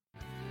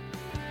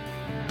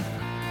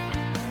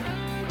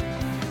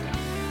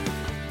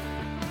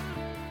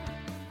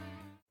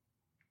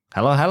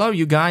Hello,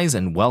 you guys,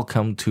 and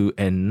welcome to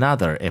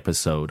another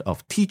episode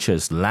of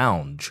Teacher's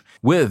Lounge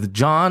with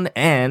John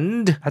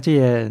and 阿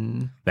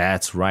健。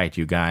 That's right,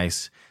 you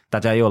guys. 大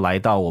家又来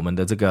到我们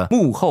的这个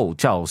幕后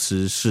教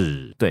师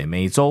室。对，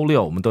每周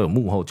六我们都有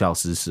幕后教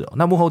师室。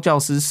那幕后教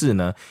师室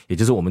呢，也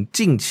就是我们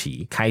近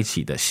期开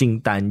启的新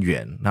单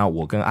元。那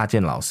我跟阿健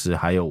老师，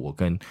还有我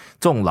跟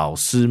众老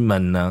师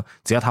们呢，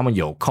只要他们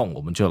有空，我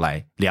们就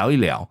来聊一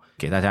聊，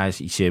给大家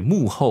一些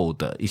幕后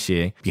的一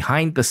些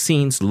behind the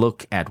scenes look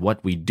at what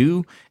we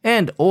do,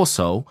 and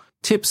also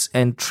tips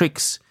and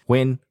tricks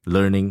when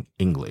learning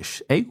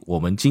English. 我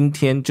们今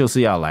天就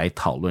是要来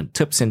讨论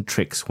tips and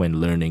tricks when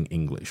learning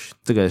English.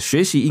 这个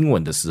学习英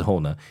文的时候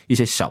呢，一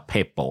些小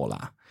撇步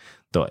啦。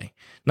对，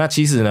那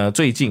其实呢，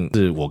最近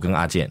是我跟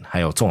阿健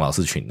还有众老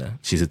师群呢，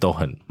其实都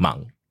很忙。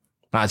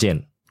那阿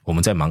健，我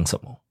们在忙什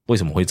么？为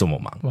什么会这么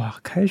忙？哇，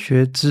开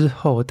学之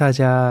后，大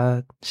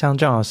家像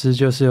郑老师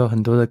就是有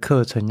很多的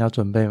课程要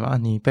准备嘛，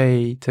你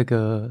被这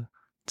个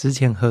之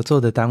前合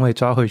作的单位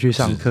抓回去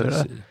上课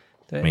了。是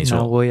对，没错。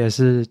那我也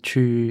是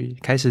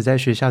开始在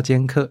学校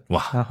兼课，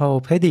哇！然后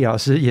Paddy 老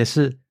师也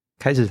是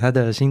开始他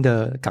的新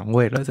的岗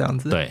位了，这样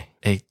子。对，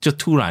就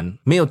突然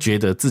没有觉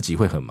得自己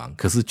会很忙，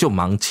可是就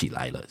忙起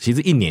来了。其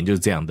实一年就是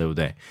这样，对不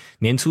对？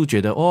年初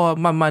觉得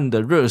慢慢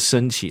的热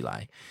身起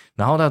来，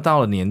然后到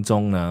了年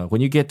终呢 ，When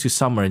you get to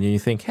summer and you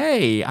think,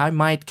 hey, I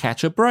might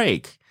catch a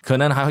break， 可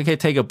能还会可以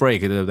take a break，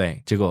 对不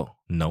对？结果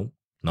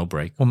No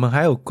break。 我们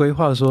还有规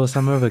划说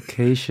summer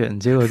vacation，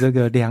 结果这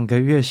个2个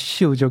月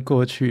咻就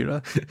过去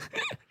了。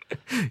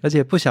而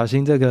且不小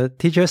心这个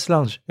Teacher's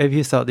Lounge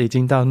episode 已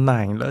经到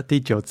9了，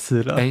第9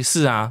次了。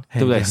是啊，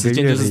对不对？时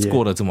间就是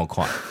过得这么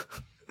快。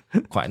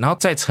然后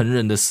在成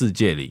人的世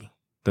界里，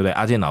对不对？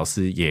阿健老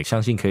师也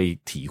相信可以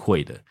体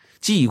会的，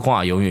计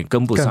划永远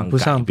跟不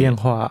上变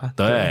化。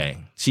对，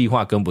计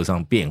划跟不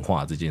上变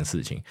化这件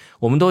事情，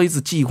我们都一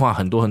直计划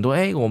很多很多，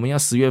我们要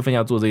10月份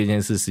要做这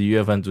件事，11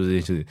月份做这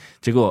件事，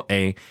结果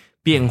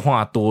变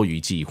化多于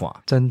计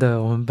划。真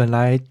的，我们本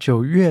来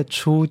9月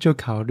初就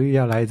考虑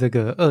要来这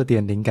个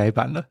 2.0 改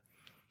版了，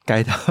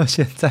改到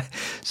现在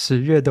10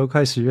月都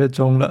快10月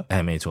中了。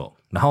没错。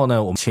然后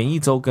呢，我们前一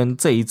周跟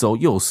这一周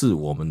又是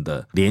我们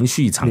的连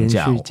续长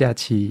假，连续假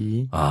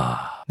期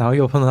啊，然后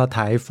又碰到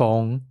台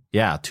风。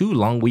Yeah, 2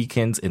 long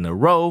weekends in a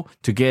row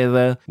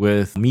together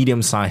with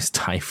medium-sized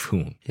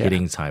typhoon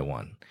hitting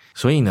Taiwan.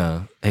 所以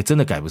呢，真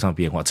的改不上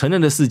变化。成人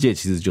的世界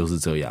其实就是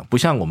这样，不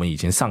像我们以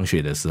前上学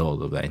的时候，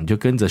对不对？你就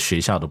跟着学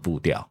校的步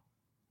调，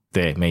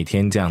对，每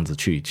天这样子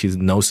去，其实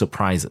no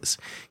surprises。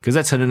可是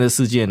在成人的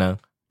世界呢，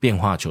变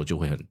化球就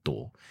会很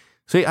多。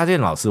所以阿健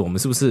老师，我们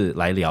是不是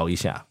来聊一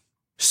下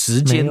时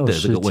间的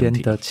这个问题？没有时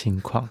间的情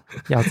况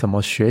要怎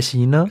么学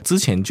习呢？之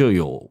前就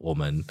有我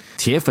们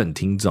铁粉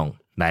听众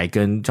来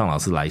跟John老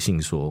师来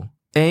信说，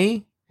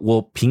我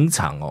平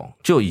常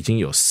就已经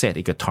有 set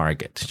一个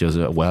target， 就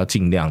是我要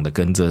尽量的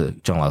跟着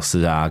John老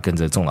师啊，跟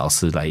着众老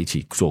师来一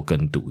起做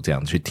跟读，这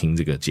样去听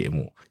这个节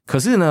目。可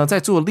是呢，在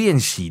做练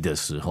习的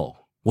时候，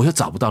我又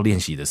找不到练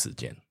习的时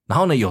间，然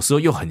后呢，有时候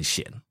又很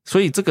闲，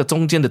所以这个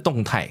中间的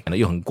动态可能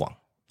又很广，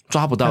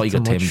抓不到一个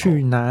tempo。 怎么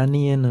去拿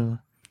捏呢？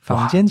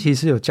坊间其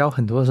实有教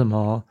很多什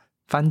么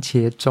番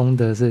茄钟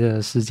的这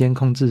个时间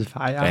控制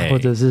法呀，或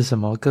者是什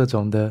么各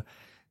种的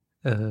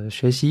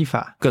学习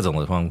法，各种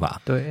的方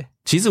法。对，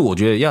其实我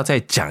觉得要再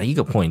讲一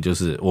个 point， 就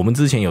是我们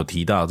之前有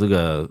提到这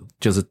个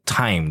就是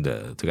time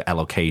的这个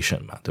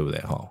allocation 嘛，对不对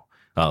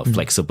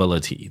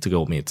？flexibility， 这个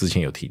我们也之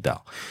前有提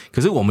到。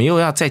可是我们又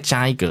要再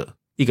加一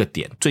个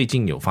点，最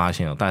近有发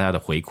现大家的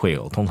回馈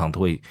通常都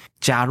会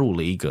加入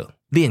了一个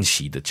练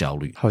习的焦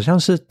虑。好像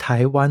是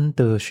台湾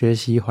的学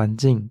习环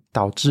境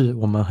导致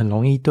我们很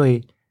容易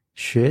对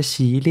学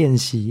习练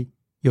习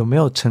有没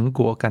有成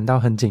果感到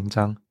很紧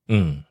张。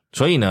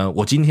所以呢，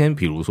我今天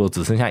比如说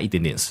只剩下一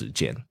点点时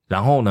间，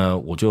然后呢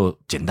我就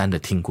简单的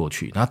听过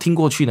去，然后听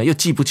过去呢又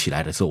记不起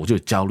来的时候，我就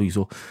焦虑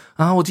说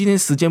我今天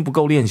时间不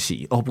够练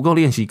习不够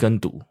练习跟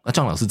读，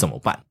张老师怎么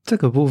办？这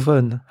个部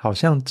分好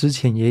像之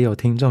前也有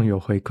听众有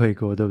回馈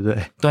过，对不对？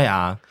对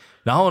啊。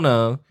然后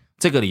呢，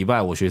这个礼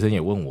拜我学生也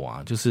问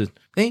我就是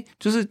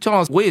张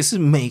老师，我也是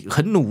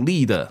很努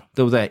力的，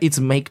对不对？一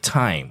直 make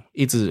time，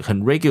 一直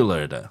很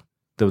regular 的，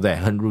对不对？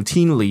很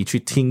routinely 去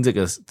听这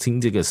个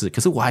事，可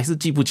是我还是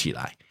记不起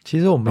来。其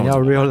实我们要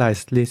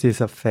realize this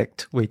is a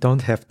fact. We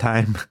don't have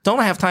time.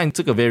 Don't have time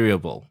这个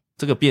variable，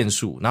 这个变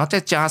数，然后再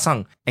加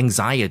上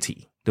anxiety，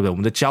 对不对？我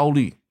们的焦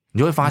虑，你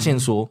就会发现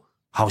说，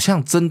好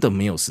像真的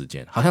没有时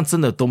间，好像真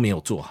的都没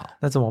有做好。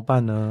那怎么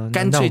办呢？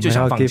干脆就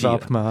想放弃了。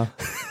give up 吗？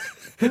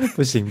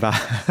不行吧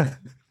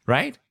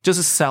？Right？ 就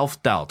是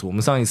self-doubt。我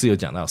们上一次有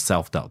讲到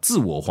self-doubt， 自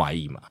我怀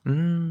疑嘛，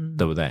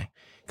对不对？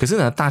可是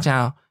呢，大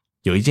家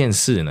有一件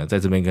事呢，在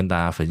这边跟大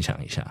家分享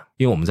一下，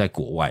因为我们在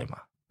国外嘛，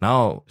然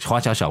后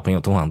华侨小朋友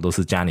通常都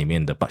是家里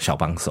面的小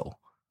帮手，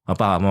爸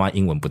爸妈妈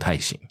英文不太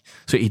行，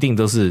所以一定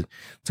都是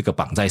这个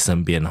绑在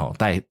身边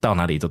带到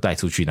哪里都带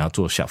出去，然后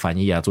做小翻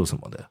译啊，做什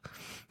么的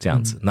这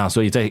样子。那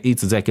所以一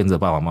直在跟着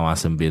爸爸妈妈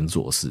身边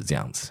做事这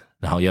样子，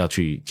然后要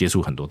去接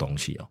触很多东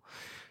西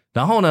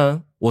然后呢，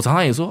我常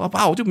常也说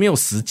爸，我就没有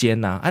时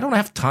间啊 I don't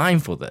have time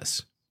for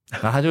this。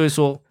然后他就会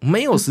说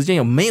没有时间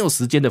有没有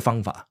时间的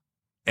方法，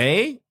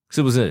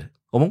是不是？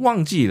我们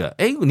忘记了，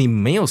你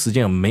没有时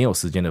间有没有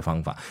时间的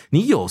方法，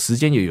你有时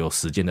间也有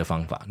时间的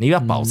方法，你要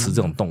保持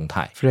这种动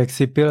态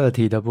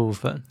flexibility 的部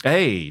分。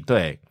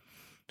对，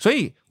所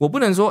以我不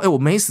能说我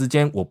没时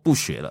间我不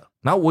学了，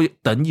然后我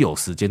等有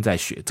时间再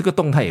学，这个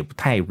动态也不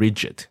太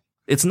rigid，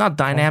 it's not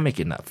dynamic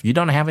enough, you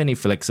don't have any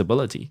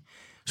flexibility。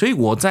 所以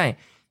我在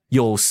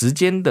有时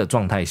间的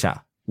状态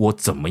下，我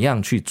怎么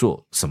样去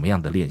做什么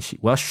样的练习，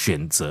我要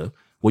选择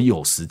我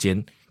有时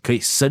间可以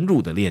深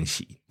入的练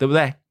习，对不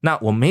对？那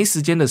我没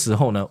时间的时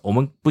候呢，我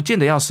们不见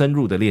得要深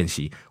入的练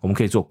习，我们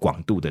可以做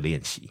广度的练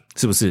习，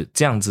是不是？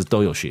这样子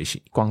都有学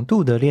习。广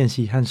度的练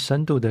习和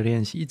深度的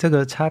练习，这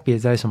个差别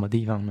在什么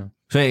地方呢？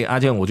所以阿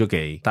健我就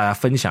给大家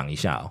分享一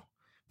下哦。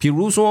比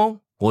如说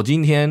我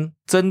今天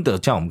真的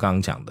像我们刚刚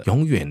讲的，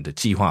永远的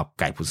计划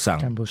赶不上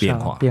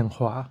变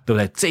化，对不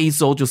对？这一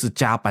周就是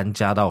加班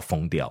加到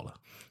疯掉了，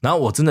然后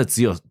我真的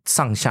只有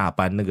上下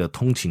班那个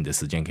通勤的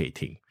时间可以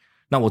听，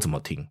那我怎么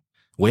听？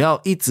我要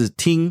一直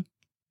听，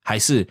还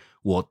是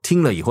我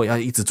听了以后要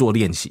一直做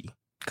练习？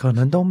可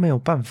能都没有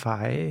办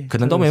法可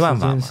能都没办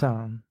法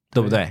嘛，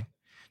对不对？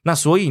那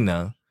所以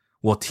呢，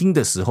我听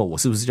的时候，我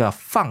是不是就要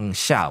放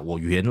下我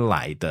原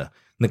来的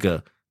那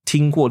个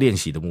听或练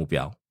习的目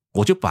标？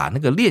我就把那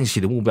个练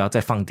习的目标再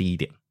放低一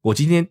点。我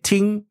今天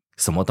听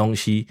什么东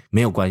西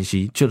没有关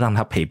系，就让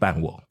它陪伴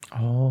我。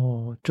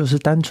就是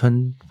单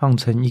纯放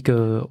成一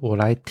个我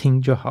来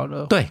听就好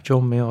了，对，就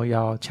没有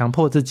要强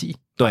迫自己，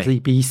把自己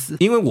逼死。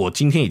因为我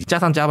今天已经加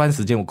上加班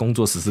时间，我工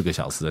作14个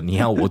小时了，你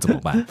要我怎么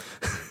办？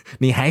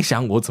你还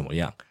想我怎么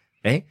样？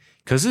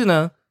可是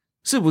呢，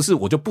是不是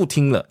我就不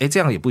听了？这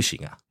样也不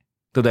行啊，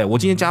对不对？我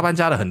今天加班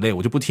加得很累，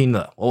我就不听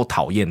了，我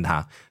讨厌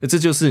它，这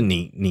就是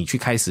你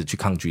开始去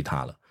抗拒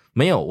它了。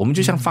没有，我们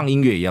就像放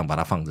音乐一样，把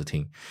它放着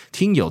听，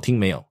听有听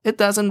没有 ，it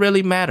doesn't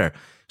really matter。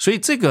所以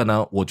这个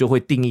呢，我就会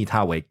定义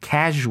它为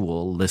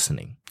casual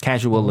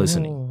listening。casual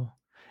listening。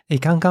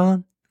刚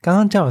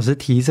刚姜老师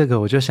提这个，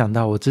我就想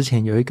到我之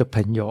前有一个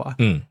朋友啊，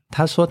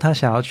他说他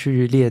想要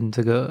去练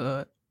这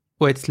个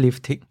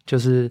weightlifting， 就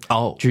是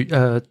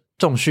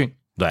重训，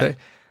对。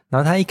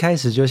然后他一开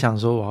始就想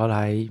说我要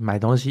来买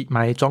东西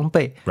买装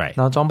备，然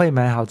后装备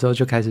买好之后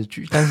就开始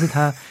举，但是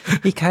他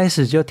一开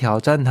始就挑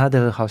战他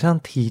的好像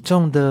体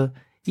重的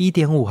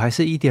 1.5 还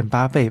是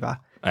 1.8 倍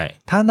吧，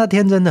他那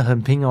天真的很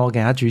拼哦，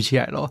给他举起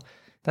来了，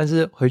但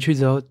是回去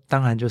之后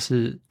当然就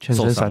是全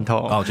身酸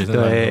痛，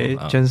对，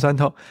全身酸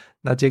痛。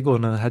那结果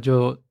呢，他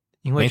就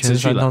因为全身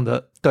酸痛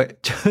的，对，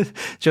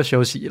就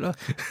休息了。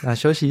那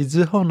休息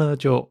之后呢，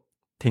就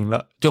停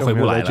了，就回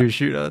不来了，继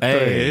续了。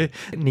对，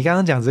你刚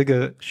刚讲这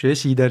个学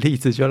习的例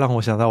子，就让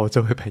我想到我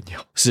这位朋友。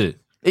是，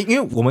因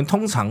为我们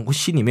通常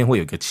心里面会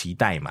有一个期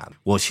待嘛，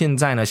我现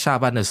在呢下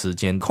班的时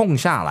间空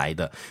下来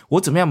的，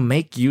我怎么样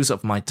make use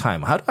of my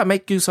time? How do I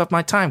make use of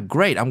my time?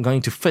 Great, I'm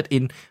going to fit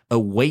in a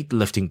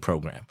weightlifting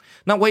program.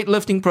 那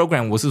weightlifting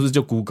program 我是不是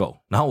就 Google，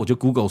 然后我就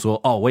Google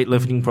说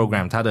weightlifting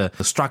program 它的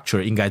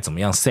structure 应该怎么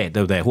样 set，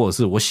 对不对？或者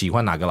是我喜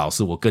欢哪个老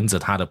师，我跟着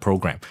他的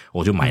program，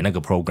 我就买那个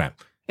program。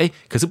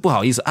可是不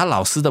好意思啊，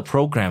老师的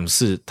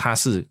program 它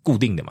是固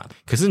定的嘛，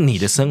可是你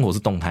的生活是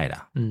动态的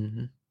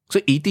所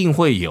以一定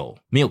会有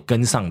没有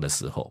跟上的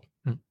时候，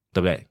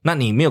对不对？那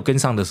你没有跟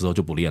上的时候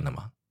就不练了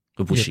吗？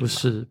就不行，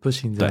不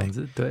行这样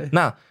子，对。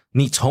那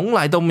你从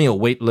来都没有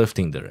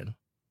weightlifting 的人，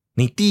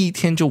你第一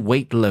天就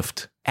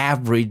weightlift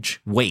average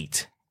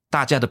weight，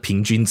 大家的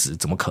平均值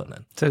怎么可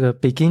能？这个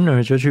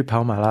beginner 就去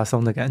跑马拉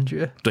松的感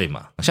觉，对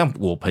嘛？像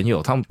我朋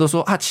友他们都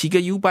说骑个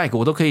U-bike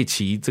我都可以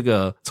骑这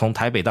个从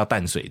台北到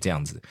淡水这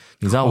样子。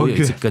你知道我有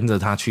一次跟着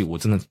他去，我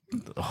真的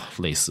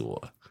累死我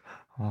了。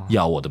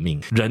要我的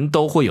命，人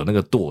都会有那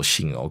个惰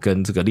性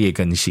跟这个劣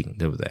根性，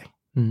对不对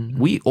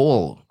？We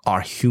all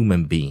are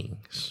human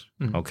beings.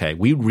 Okay,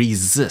 we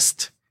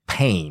resist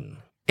pain.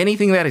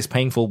 Anything that is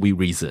painful, we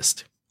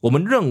resist. 我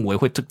们认为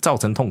会造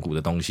成痛苦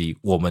的东西，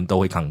我们都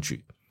会抗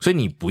拒。所以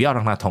你不要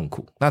让它痛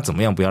苦。那怎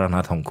么样不要让它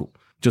痛苦？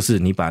就是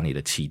你把你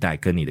的期待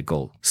跟你的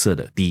goal 设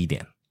得低一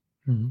点。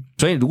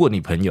所以如果你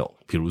朋友，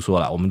比如说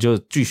啦，我们就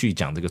继续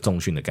讲这个重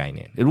训的概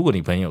念。如果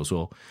你朋友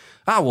说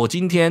我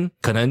今天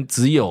可能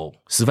只有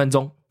10分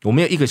钟，我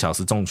没有1个小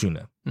时重训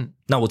了，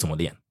那我怎么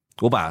练？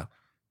我把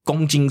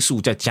公斤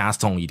数再加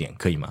重一点，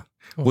可以吗？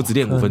我只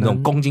练5分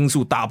钟，公斤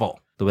数 double，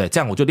 对不对？这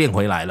样我就练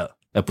回来了。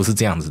不是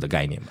这样子的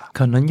概念吧？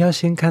可能要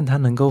先看他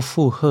能够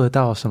负荷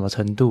到什么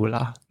程度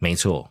啦。没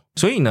错，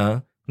所以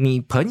呢，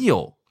你朋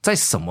友在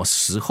什么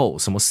时候、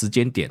什么时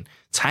间点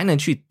才能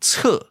去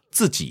测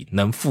自己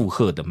能负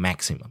荷的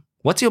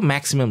maximum？What's your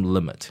maximum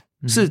limit？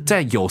是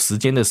在有时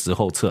间的时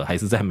候测，还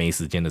是在没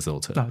时间的时候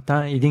测？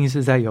当然一定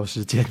是在有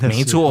时间的时候。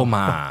没错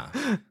嘛，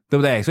对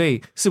不对？所以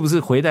是不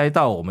是回来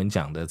到我们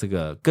讲的这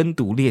个跟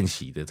读练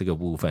习的这个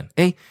部分？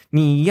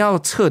你要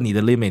测你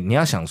的 limit， 你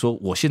要想说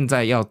我现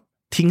在要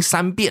听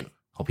3遍。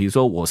比如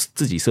说我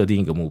自己设定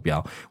一个目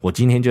标，我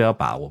今天就要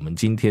把我们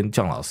今天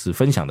姜老师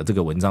分享的这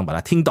个文章把它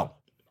听懂，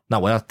那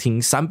我要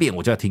听3遍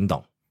我就要听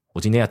懂。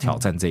我今天要挑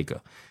战这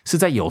个，是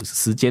在有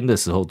时间的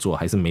时候做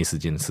还是没时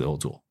间的时候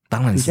做？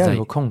当然是在比较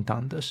有空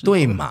档的时候，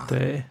对嘛？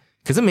对，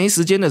可是没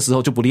时间的时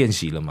候就不练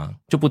习了吗？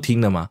就不听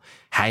了吗？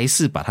还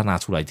是把它拿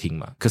出来听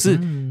嘛？可是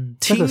听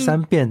这个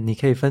3遍你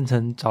可以分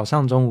成早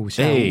上、中午、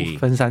下午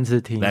分3次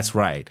听。That's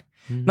right。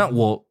那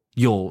我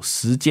有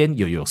时间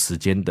有时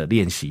间的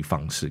练习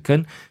方式，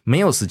跟没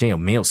有时间有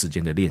没有时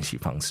间的练习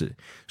方式。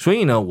所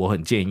以呢，我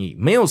很建议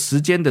没有时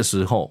间的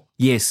时候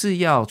也是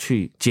要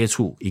去接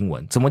触英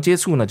文。怎么接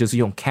触呢？就是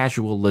用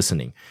casual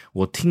listening。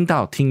我听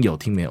到听有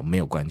听没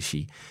有关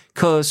系。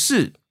可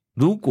是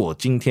如果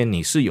今天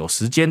你是有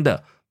时间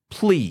的，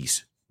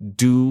 please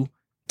do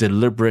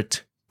deliberate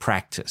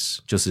practice，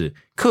 就是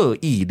刻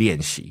意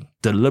练习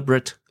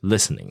deliberate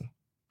listening，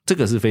 这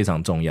个是非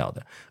常重要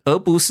的，而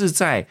不是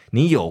在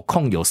你有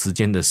空有时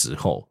间的时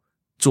候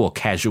做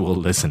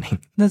casual listening。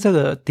 那这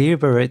个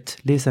deliberate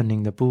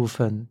listening 的部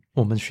分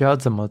我们需要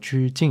怎么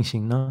去进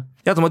行呢？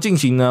要怎么进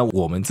行呢？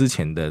我们之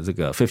前的这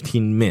个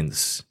15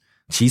 minutes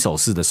起手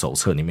式的手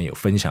册里面有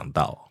分享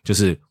到，就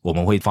是我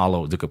们会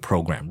follow 这个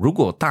program。 如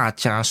果大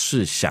家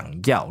是想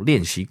要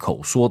练习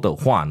口说的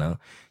话呢，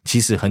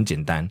其实很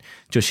简单，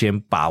就先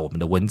把我们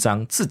的文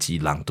章自己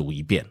朗读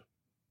一遍，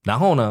然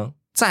后呢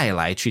再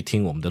来去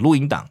听我们的录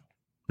音档，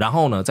然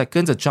后呢再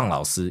跟着 John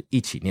老师一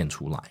起念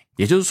出来。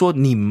也就是说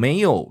你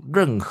没有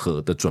任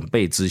何的准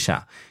备之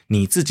下，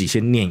你自己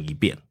先念一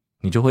遍，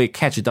你就会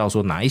catch 到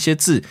说哪一些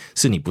字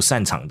是你不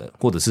擅长的，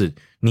或者是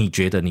你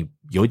觉得你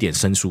有一点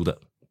生疏的，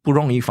不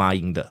容易发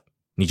音的，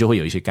你就会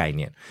有一些概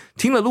念。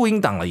听了录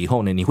音档了以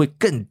后呢，你会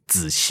更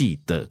仔细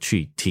的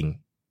去听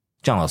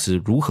John老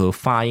师如何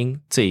发音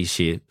这一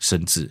些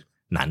生字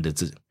难的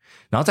字，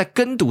然后在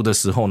跟读的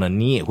时候呢，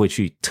你也会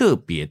去特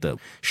别的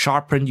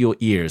sharpen your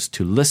ears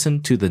to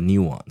listen to the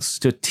nuance，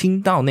 就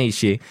听到那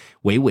些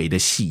微微的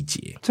细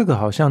节。这个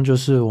好像就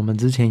是我们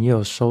之前也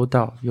有收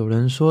到，有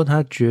人说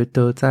他觉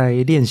得在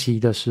练习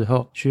的时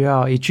候需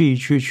要一句一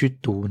句去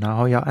读，然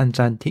后要按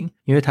暂停，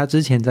因为他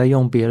之前在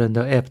用别人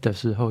的 app 的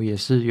时候也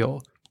是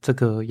有这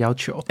个要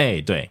求。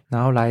对，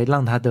然后来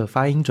让他的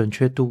发音准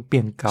确度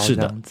变高，是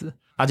的，这样子。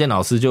阿健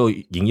老师就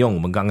引用我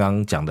们刚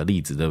刚讲的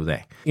例子，对不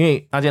对？因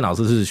为阿健老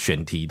师是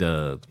选题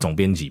的总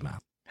编辑嘛，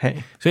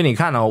所以你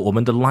看哦，我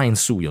们的 line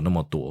数有那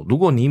么多，如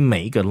果你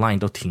每一个 line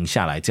都停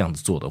下来这样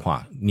子做的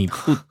话，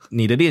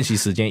你的练习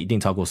时间一定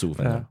超过15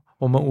分钟。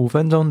我们5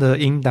分钟的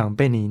音档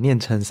被你念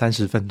成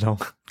30分钟。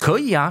可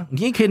以啊，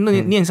你也可以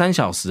念3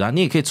小时啊，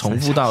你也可以重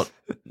复到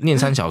念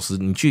3小时，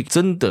你去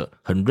真的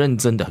很认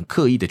真的很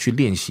刻意的去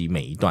练习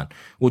每一段，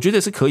我觉得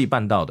是可以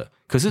办到的。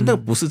可是那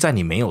不是在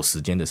你没有时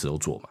间的时候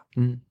做嘛，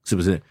是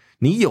不是？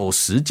你有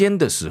时间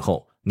的时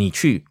候你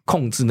去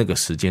控制那个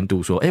时间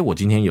度，说我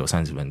今天有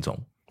30分钟，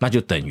那就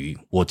等于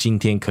我今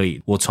天可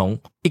以，我从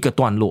一个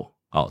段落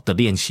的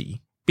练习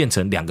变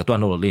成2个段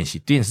落的练习，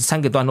变成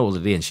3个段落的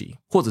练习，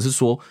或者是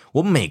说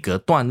我每个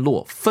段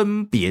落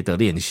分别的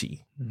练习，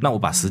那我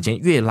把时间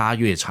越拉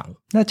越长。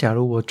那假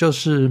如我就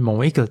是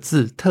某一个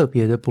字特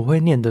别的不会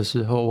念的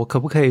时候，我可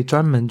不可以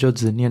专门就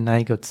只念那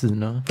一个字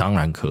呢？当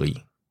然可以，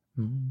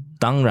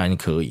当然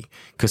可以。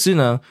可是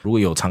呢，如果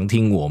有常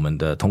听我们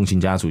的通勤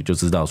家属就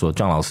知道说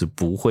，John老师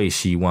不会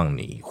希望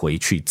你回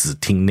去只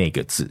听那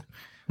个字，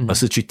而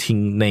是去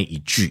听那一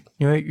句，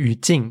因为语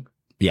境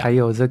还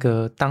有这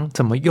个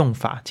怎么用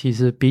法，其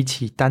实比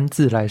起单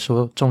字来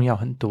说重要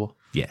很多。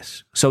Yes,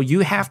 so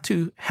you have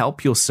to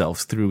help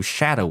yourself through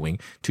shadowing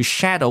to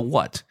shadow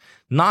what?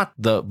 Not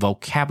the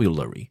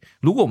vocabulary.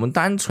 如果我们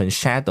单纯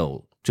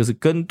shadow 就是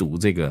跟读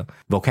这个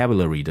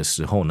vocabulary 的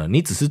时候呢，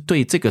你只是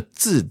对这个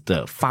字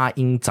的发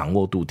音掌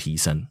握度提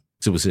升，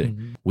是不是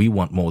？We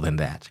want more than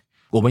that.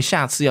 我们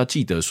下次要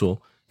记得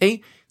说，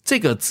这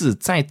个字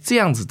在这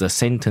样子的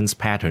sentence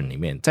pattern 里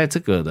面，在这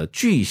个的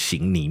句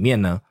型里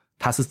面呢，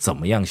它是怎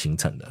么样形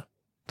成的，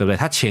对不对？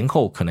它前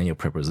后可能有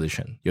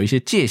preposition， 有一些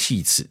介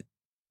系词，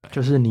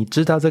就是你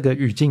知道这个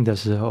语境的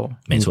时候，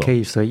没错，你可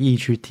以随意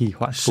去替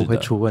换，不会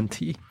出问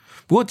题。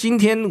不过今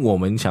天我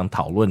们想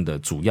讨论的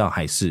主要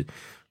还是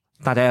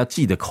大家要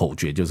记的口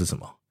诀就是什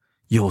么？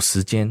有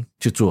时间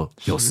就做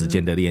有时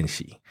间的练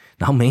习，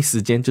然后没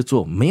时间就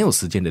做没有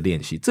时间的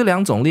练习。这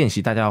2种练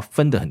习大家要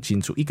分得很清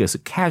楚，一个是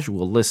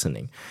casual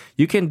listening，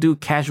 You can do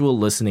casual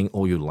listening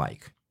all you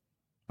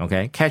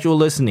like。OK,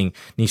 casual listening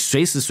你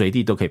随时随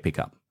地都可以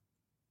pick up，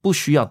 不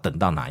需要等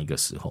到哪一个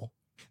时候。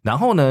然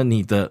后呢，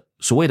你的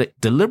所谓的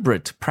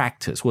deliberate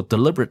practice 或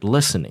deliberate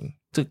listening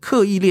这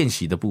刻意练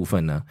习的部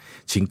分呢，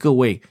请各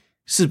位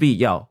势必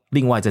要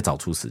另外再找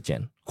出时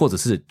间，或者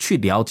是去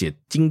了解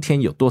今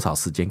天有多少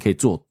时间可以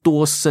做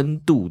多深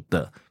度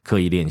的刻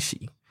意练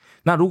习。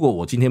那如果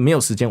我今天没有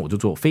时间，我就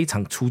做非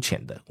常粗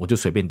浅的，我就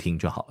随便听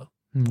就好了，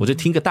我就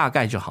听个大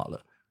概就好了。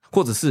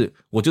或者是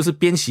我就是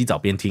边洗澡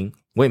边听，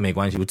我也没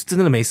关系，我真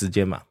的没时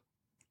间嘛，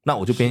那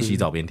我就边洗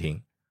澡边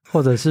听。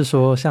或者是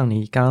说像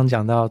你刚刚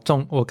讲到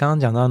我刚刚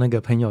讲到那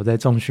个朋友在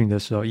重训的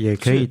时候也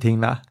可以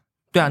听啦。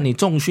对啊，你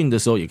重训的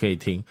时候也可以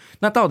听。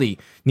那到底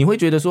你会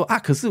觉得说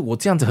可是我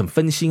这样子很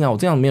分心啊，我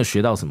这样没有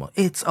学到什么。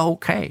 It's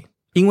okay，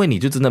 因为你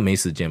就真的没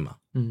时间嘛。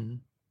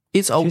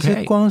It's okay， 其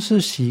实光是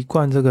习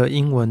惯这个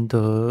英文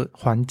的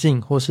环境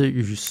或是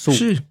语速，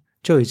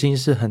就已经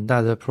是很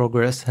大的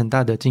progress， 很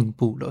大的进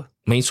步了。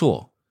没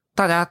错，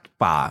大家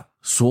把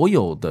所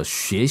有的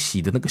学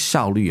习的那个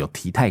效率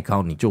提太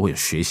高，你就会有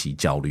学习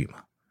焦虑嘛，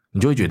你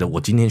就会觉得我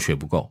今天学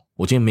不够，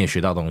我今天没有学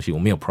到东西，我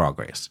没有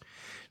progress，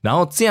 然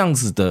后这样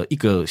子的一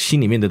个心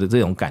里面的这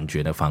种感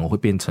觉呢，反而会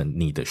变成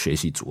你的学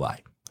习阻碍，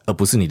而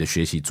不是你的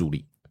学习助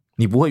力。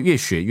你不会越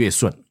学越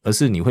顺，而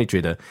是你会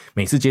觉得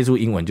每次接触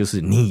英文就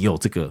是你有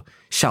这个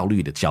效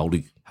率的焦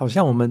虑。好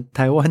像我们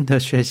台湾的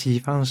学习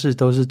方式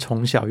都是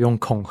从小用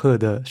恐吓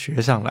的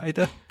学上来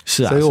的，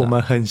是啊，所以我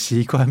们很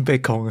习惯被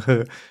恐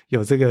吓，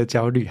有这个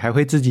焦虑，还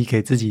会自己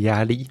给自己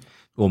压力。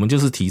我们就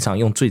是提倡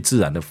用最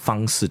自然的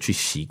方式去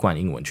习惯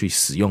英文，去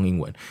使用英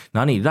文，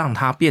然后你让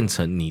它变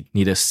成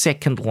你的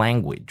second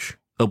language，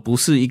 而不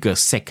是一个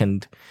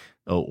second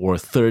or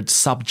third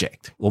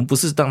subject。 我们不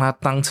是让它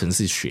当成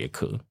是学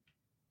科，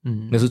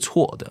那是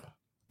错的，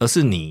而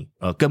是你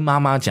跟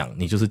妈妈讲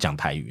你就是讲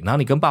台语，然后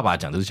你跟爸爸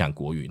讲就是讲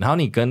国语，然后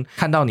你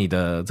看到你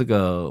的这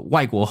个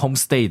外国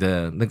homestay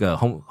的那个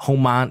home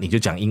妈你就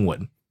讲英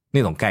文，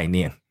那种概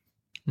念。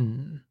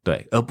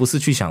对，而不是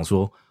去想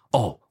说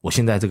我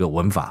现在这个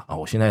文法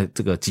我现在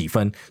这个几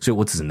分，所以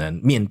我只能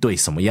面对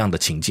什么样的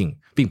情境，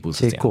并不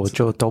是这样子，结果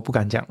就都不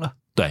敢讲了。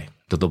对，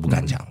都不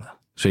敢讲了。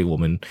所以我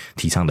们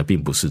提倡的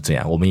并不是这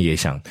样，我们也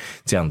想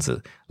这样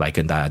子来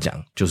跟大家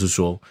讲，就是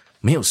说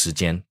没有时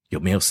间有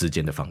没有时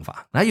间的方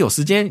法，然后有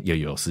时间也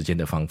有时间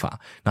的方法，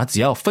然后只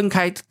要分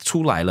开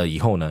出来了以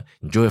后呢，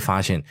你就会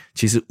发现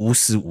其实无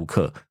时无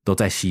刻都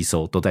在吸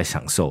收，都在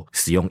享受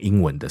使用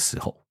英文的时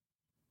候。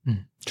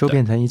就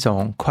变成一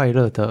种快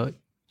乐的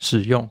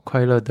使用，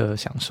快乐的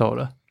享受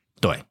了。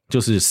对，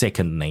就是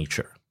second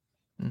nature。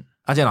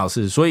阿健老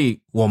师，所以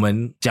我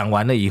们讲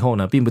完了以后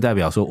呢，并不代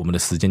表说我们的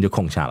时间就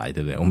空下来，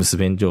对不对？我们时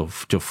间就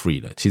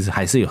free 了，其实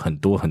还是有很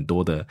多很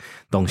多的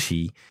东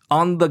西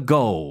on the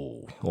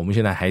go， 我们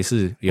现在还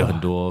是有很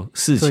多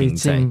事情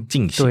在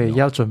进行。对，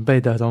要准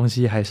备的东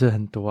西还是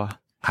很多啊，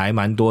还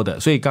蛮多的。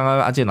所以刚刚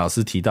阿健老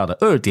师提到的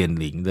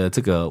 2.0 的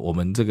这个我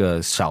们这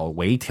个小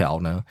微调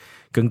呢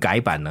跟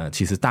改版呢，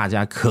其实大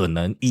家可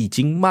能已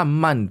经慢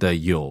慢的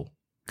有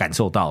感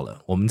受到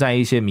了，我们在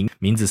一些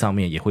名字上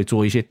面也会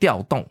做一些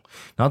调动，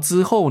然后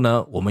之后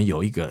呢我们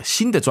有一个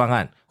新的专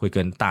案会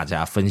跟大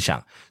家分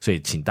享，所以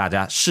请大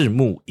家拭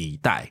目以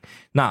待。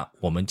那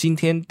我们今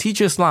天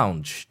Teachers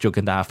Lounge 就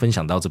跟大家分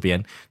享到这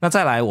边，那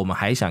再来我们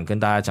还想跟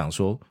大家讲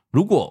说，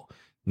如果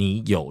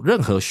你有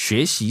任何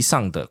学习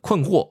上的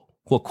困惑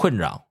或困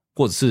扰，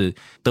或者是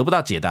得不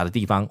到解答的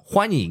地方，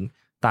欢迎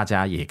大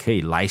家也可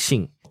以来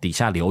信底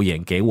下留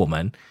言给我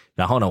们，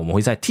然后呢我们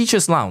会在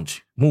Teachers Lounge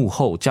幕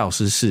后教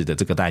师室的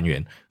这个单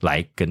元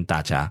来跟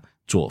大家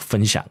做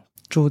分享。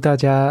祝大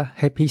家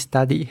Happy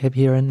Study,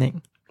 Happy Learning.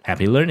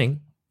 Happy Learning.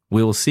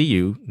 We will see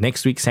you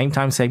next week, same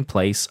time, same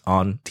place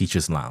on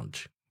Teachers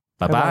Lounge.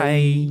 Bye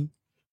bye.